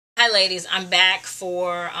Hi ladies, I'm back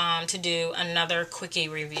to do another quickie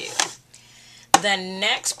review. The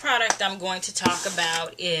next product I'm going to talk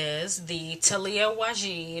about is the Taliah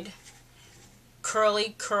Waajid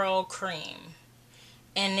Curly Curl Cream.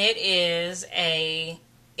 And it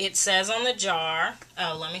says on the jar,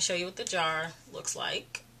 let me show you what the jar looks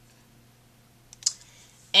like.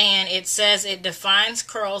 And it says it defines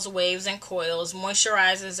curls, waves, and coils,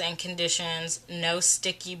 moisturizes and conditions, no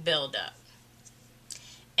sticky buildup.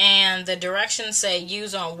 And the directions say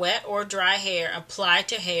use on wet or dry hair, apply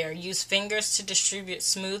to hair, use fingers to distribute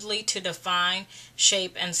smoothly to define,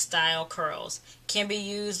 shape, and style curls. Can be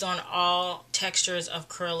used on all textures of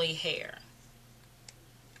curly hair.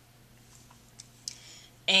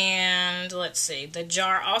 And let's see, the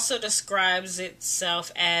jar also describes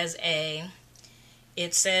itself as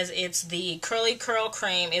it says it's the Curly Curl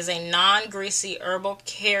Cream is a non-greasy herbal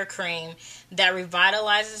hair cream that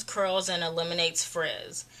revitalizes curls and eliminates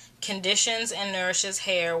frizz. Conditions and nourishes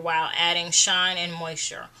hair while adding shine and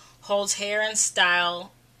moisture. Holds hair and styles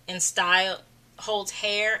in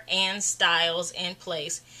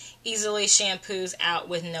place. Easily shampoos out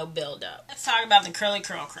with no buildup. Let's talk about the Curly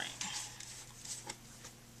Curl Cream.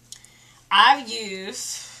 I've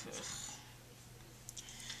used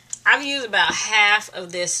about half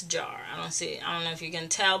of this jar. I don't know if you can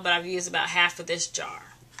tell, but I've used about half of this jar.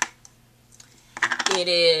 It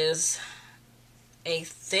is a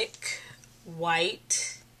thick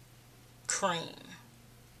white cream.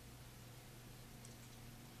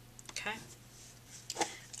 Okay.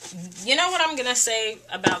 You know what I'm going to say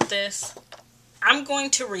about this? I'm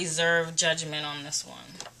going to reserve judgment on this one.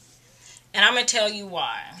 And I'm going to tell you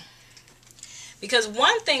why. Because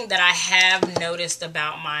one thing that I have noticed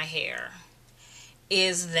about my hair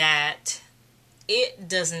is that it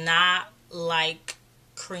does not like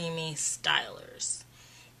creamy stylers.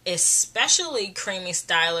 Especially creamy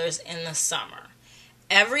stylers in the summer.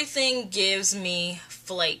 Everything gives me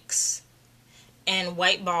flakes and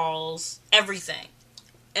white balls. Everything.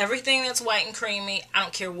 Everything that's white and creamy, I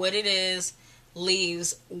don't care what it is,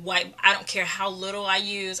 leaves white. I don't care how little I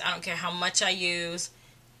use. I don't care how much I use.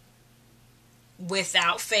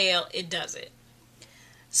 Without fail, it does it.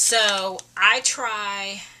 So I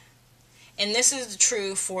try, and this is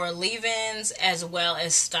true for leave-ins as well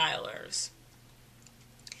as stylers.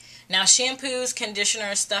 Now shampoos,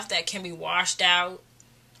 conditioners, stuff that can be washed out,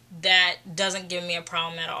 that doesn't give me a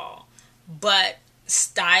problem at all. But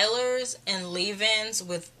stylers and leave-ins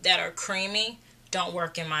that are creamy don't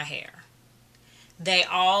work in my hair. They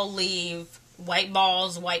all leave white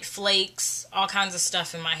balls, white flakes, all kinds of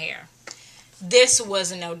stuff in my hair. This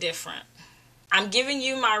was no different. I'm giving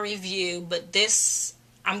you my review, but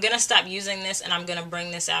I'm going to stop using this and I'm going to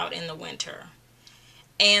bring this out in the winter.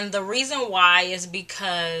 And the reason why is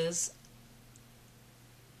because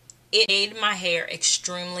it made my hair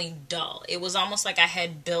extremely dull. It was almost like I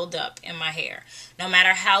had buildup in my hair. No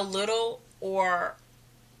matter how little or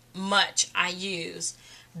much I use,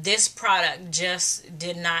 this product just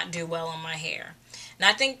did not do well on my hair. And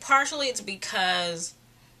I think partially it's because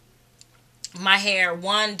my hair,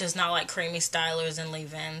 one, does not like creamy stylers and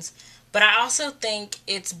leave-ins. But I also think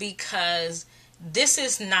it's because this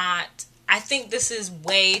is not, I think this is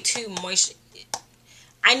way too moist.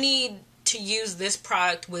 I need to use this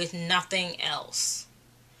product with nothing else.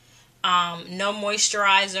 No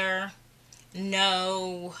moisturizer,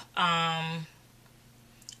 no,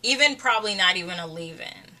 even probably not even a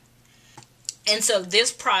leave-in. And so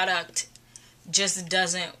this product just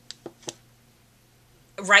doesn't,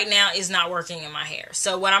 right now is not working in my hair.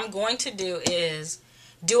 So what I'm going to do is,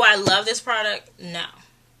 do I love this product? No.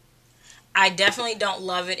 I definitely don't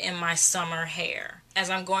love it in my summer hair.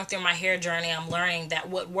 As I'm going through my hair journey, I'm learning that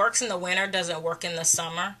what works in the winter doesn't work in the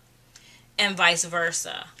summer, and vice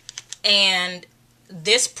versa. And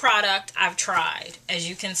this product I've tried, as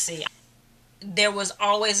you can see, there was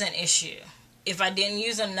always an issue. If I didn't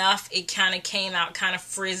use enough, it kind of came out kind of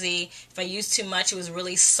frizzy. If I used too much, it was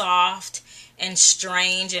really soft and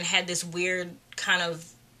strange and had this weird kind of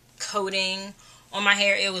coating on my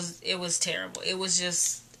hair. It was terrible. It was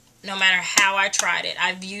just, no matter how I tried it,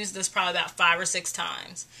 I've used this probably about 5 or 6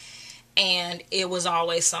 times, and it was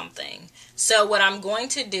always something. So what I'm going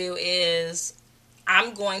to do is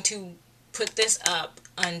I'm going to put this up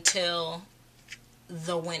until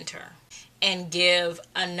the winter and give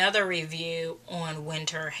another review on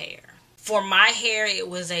winter hair. For my hair, it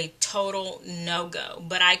was a total no-go.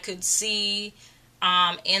 But I could see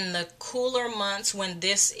in the cooler months when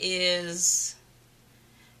it's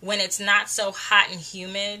not so hot and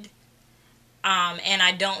humid, and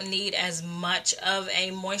I don't need as much of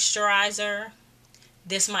a moisturizer,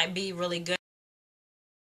 this might be really good.